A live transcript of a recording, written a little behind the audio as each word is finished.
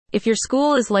If your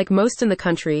school is like most in the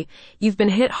country, you've been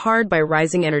hit hard by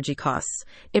rising energy costs.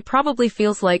 It probably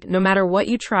feels like no matter what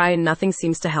you try, nothing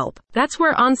seems to help. That's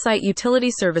where On-Site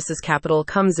Utility Services Capital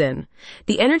comes in.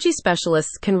 The energy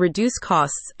specialists can reduce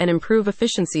costs and improve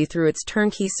efficiency through its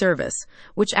turnkey service,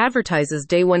 which advertises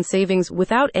day one savings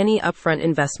without any upfront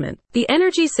investment. The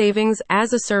Energy Savings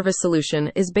as a Service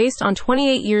solution is based on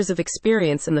 28 years of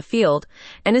experience in the field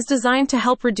and is designed to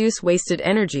help reduce wasted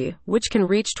energy, which can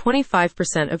reach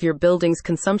 25% of your building's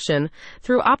consumption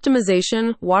through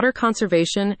optimization, water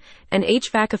conservation, and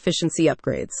HVAC efficiency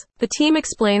upgrades. The team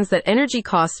explains that energy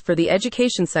costs for the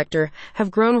education sector have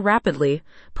grown rapidly,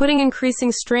 putting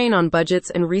increasing strain on budgets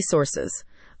and resources.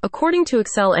 According to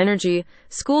Xcel Energy,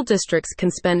 school districts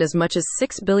can spend as much as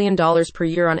 $6 billion per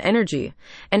year on energy,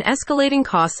 and escalating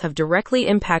costs have directly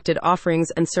impacted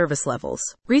offerings and service levels.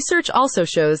 Research also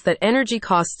shows that energy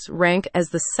costs rank as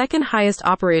the second highest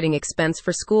operating expense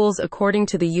for schools according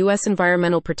to the U.S.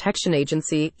 Environmental Protection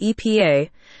Agency,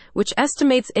 EPA, which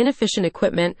estimates inefficient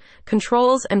equipment,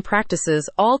 controls, and practices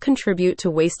all contribute to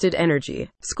wasted energy.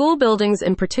 School buildings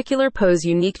in particular pose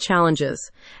unique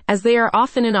challenges, as they are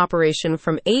often in operation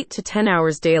from 8 to 10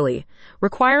 hours daily,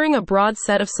 requiring a broad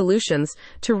set of solutions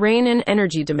to rein in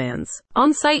energy demands.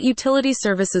 On-Site Utility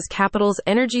Services Capital's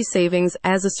Energy Savings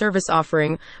as a Service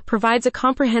offering provides a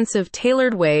comprehensive,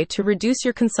 tailored way to reduce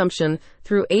your consumption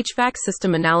through HVAC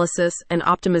system analysis and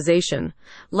optimization,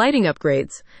 lighting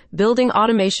upgrades, building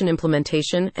automation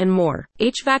implementation, and more.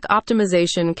 HVAC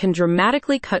optimization can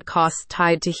dramatically cut costs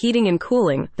tied to heating and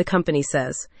cooling, the company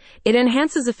says. It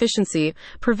enhances efficiency,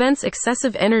 prevents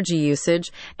excessive energy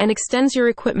usage, and extends your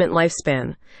equipment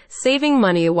lifespan, saving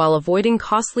money while avoiding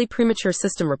costly premature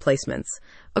system replacements.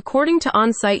 According to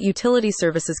On-Site Utility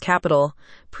Services Capital,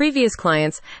 previous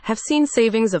clients have seen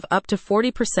savings of up to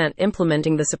 40%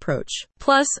 implementing this approach.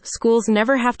 Plus, schools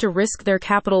never have to risk their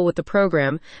capital with the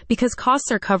program because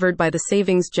costs are covered by the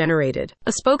savings generated.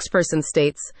 A spokesperson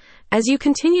states, "As you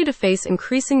continue to face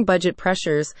increasing budget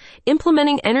pressures,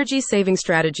 implementing energy-saving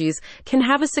strategies can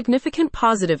have a significant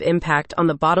positive impact on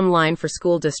the bottom line for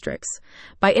school districts.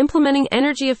 By implementing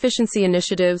energy efficiency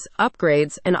initiatives,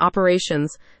 upgrades, and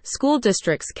operations, school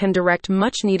districts can direct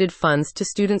much-needed funds to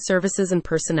student services and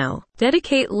personnel,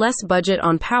 dedicate less budget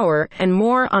on power and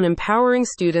more on empowering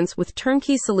students with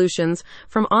turnkey solutions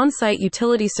from On-Site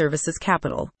Utility Services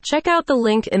Capital." Check out the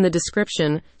link in the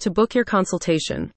description to book your consultation.